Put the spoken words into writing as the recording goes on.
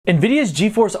NVIDIA's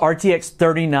GeForce RTX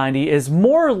 3090 is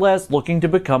more or less looking to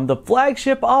become the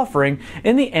flagship offering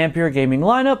in the Ampere gaming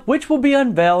lineup, which will be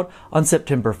unveiled on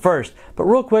September 1st. But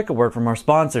real quick, a word from our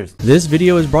sponsors. This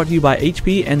video is brought to you by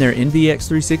HP and their NVX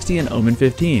 360 and Omen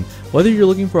 15. Whether you're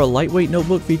looking for a lightweight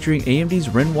notebook featuring AMD's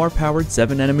Renoir-powered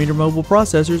 7nm mobile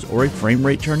processors or a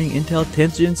frame-rate-turning Intel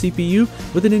 10th Gen CPU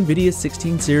with an NVIDIA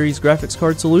 16 series graphics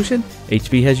card solution,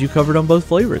 HP has you covered on both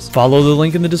flavors. Follow the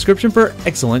link in the description for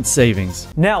excellent savings.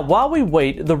 Now, while we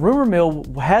wait, the rumor mill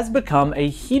has become a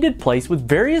heated place with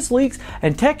various leaks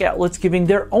and tech outlets giving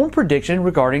their own prediction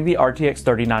regarding the RTX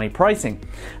 3090 pricing.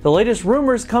 The latest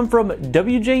rumors come from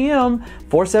WJM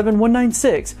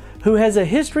 47196, who has a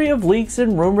history of leaks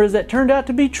and rumors that turned out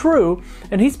to be true,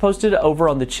 and he's posted over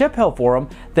on the Chip Hell forum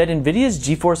that NVIDIA's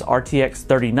GeForce RTX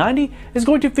 3090 is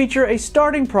going to feature a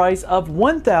starting price of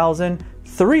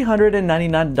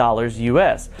 $1,399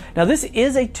 US. Now this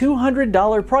is a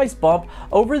 $200 price bump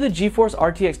over the GeForce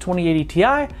RTX 2080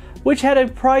 Ti, which had a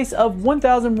price of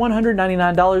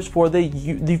 $1,199 for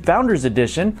the Founders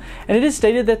Edition, and it is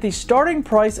stated that the starting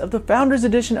price of the Founders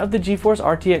Edition of the GeForce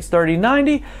RTX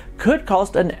 3090 could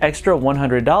cost an extra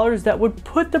 $100. That would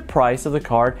put the price of the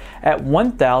card at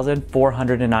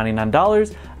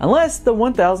 $1,499, unless the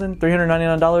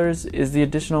 $1,399 is the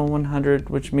additional $100,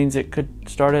 which means it could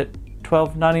start at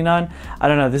 $1,299. I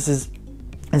don't know, this is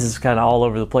kind of all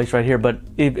over the place right here, but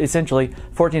essentially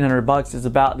 $1,400 is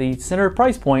about the center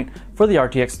price point for the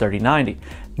RTX 3090.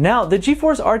 Now, the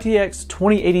GeForce RTX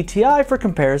 2080 Ti, for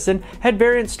comparison, had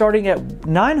variants starting at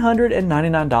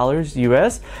 $999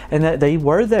 US, and that they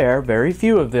were there, very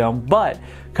few of them, but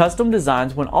custom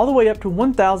designs went all the way up to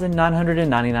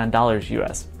 $1,999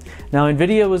 US. Now,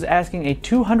 NVIDIA was asking a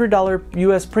 $200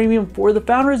 US premium for the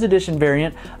Founders Edition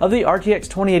variant of the RTX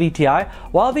 2080 Ti,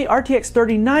 while the RTX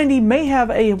 3090 may have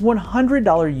a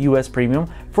 $100 US premium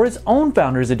for its own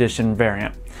Founders Edition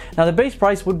variant. Now, the base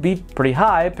price would be pretty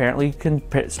high, apparently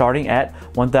starting at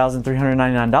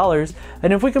 $1,399,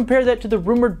 and if we compare that to the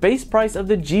rumored base price of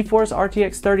the GeForce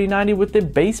RTX 3090 with the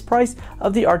base price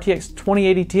of the RTX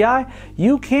 2080 Ti,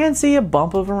 you can see a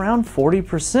bump of around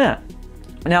 40%.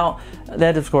 Now,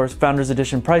 that of course, Founders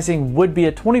Edition pricing would be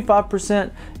a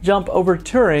 25% jump over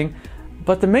Turing,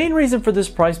 but the main reason for this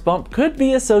price bump could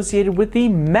be associated with the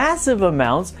massive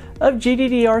amounts of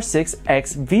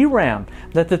GDDR6X VRAM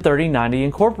that the 3090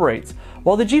 incorporates.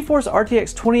 While the GeForce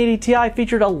RTX 2080 Ti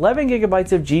featured 11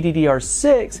 GB of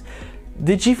GDDR6,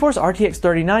 the GeForce RTX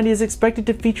 3090 is expected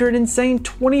to feature an insane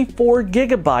 24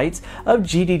 GB of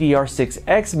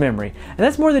GDDR6X memory, and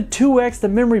that's more than 2x the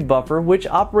memory buffer, which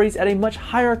operates at a much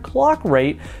higher clock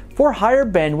rate for higher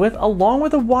bandwidth along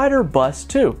with a wider bus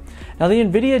too. Now, the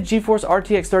NVIDIA GeForce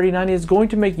RTX 3090 is going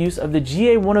to make use of the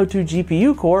GA102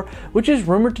 GPU core, which is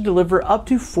rumored to deliver up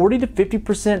to 40 to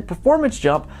 50% performance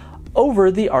jump over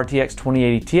the RTX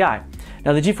 2080 Ti.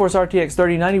 Now, the GeForce RTX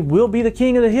 3090 will be the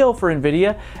king of the hill for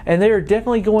NVIDIA, and they are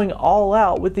definitely going all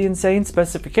out with the insane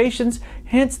specifications,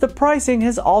 hence the pricing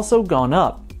has also gone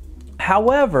up.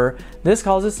 However, this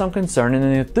causes some concern in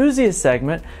the enthusiast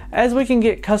segment, as we can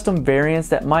get custom variants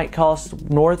that might cost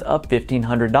north of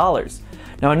 $1,500.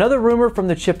 Now, another rumor from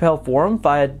the Chip Hell forum,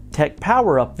 via Tech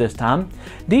Power Up this time,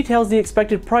 details the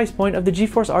expected price point of the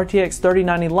GeForce RTX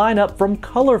 3090 lineup from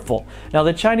Colorful. Now,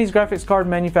 the Chinese graphics card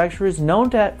manufacturer is known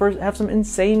to have some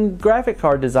insane graphic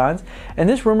card designs, and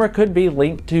this rumor could be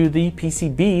linked to the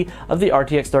PCB of the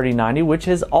RTX 3090, which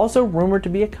is also rumored to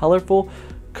be a colorful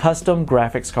custom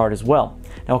graphics card as well.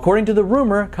 Now, according to the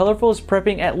rumor, Colorful is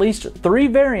prepping at least 3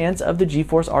 variants of the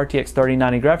GeForce RTX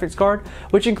 3090 graphics card,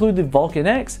 which include the Vulkan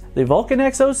X, the Vulkan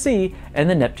X OC, and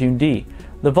the Neptune D.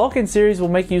 The Vulkan series will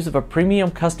make use of a premium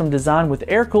custom design with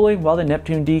air cooling, while the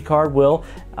Neptune D card will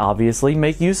obviously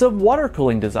make use of water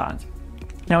cooling designs.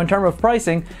 Now, in terms of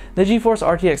pricing, the GeForce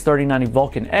RTX 3090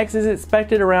 Vulkan X is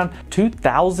expected around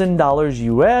 $2,000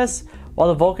 US,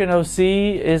 while the Vulkan OC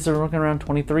is looking around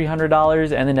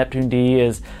 $2,300 and the Neptune D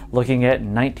is looking at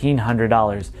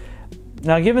 $1,900.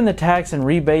 Now, given the tax and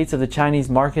rebates of the Chinese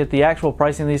market, the actual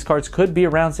pricing of these cards could be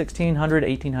around $1,600,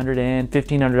 $1,800, and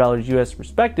 $1,500 US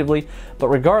respectively, but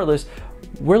regardless,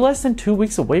 we're less than 2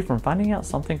 weeks away from finding out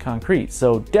something concrete,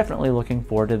 so definitely looking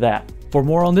forward to that. For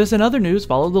more on this and other news,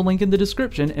 follow the link in the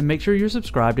description and make sure you're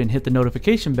subscribed and hit the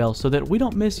notification bell so that we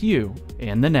don't miss you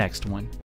in the next one.